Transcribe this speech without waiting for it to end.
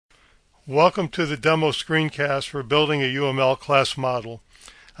Welcome to the demo screencast for building a UML class model.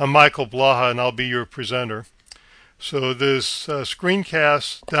 I'm Michael Blaha and I'll be your presenter. So this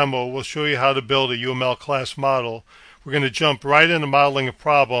screencast demo will show you how to build a UML class model. We're going to jump right into modeling a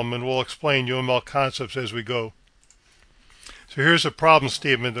problem and we'll explain UML concepts as we go. So here's a problem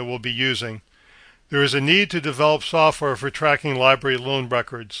statement that we'll be using. There is a need to develop software for tracking library loan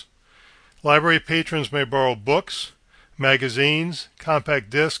records. Library patrons may borrow books, magazines,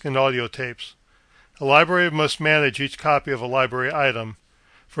 compact discs, and audio tapes. A library must manage each copy of a library item.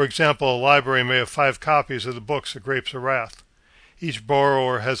 For example, a library may have 5 copies of the books The Grapes of Wrath. Each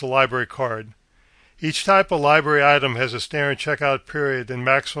borrower has a library card. Each type of library item has a standard checkout period and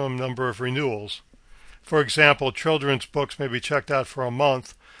maximum number of renewals. For example, children's books may be checked out for a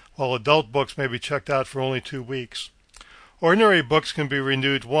month, while adult books may be checked out for only 2 weeks. Ordinary books can be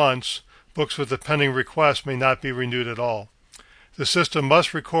renewed once. Books with a pending request may not be renewed at all. The system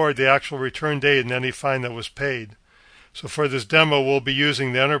must record the actual return date and any fine that was paid. So for this demo, we'll be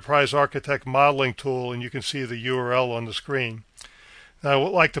using the Enterprise Architect modeling tool, and you can see the URL on the screen. Now, I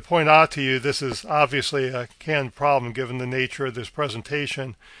would like to point out to you this is obviously a canned problem given the nature of this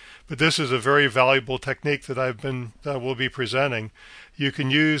presentation, but this is a very valuable technique that we'll be presenting. You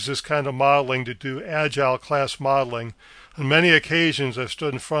can use this kind of modeling to do agile class modeling. On many occasions, I've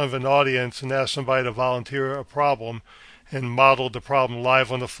stood in front of an audience and asked somebody to volunteer a problem and modeled the problem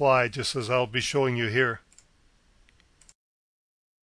live on the fly, just as I'll be showing you here.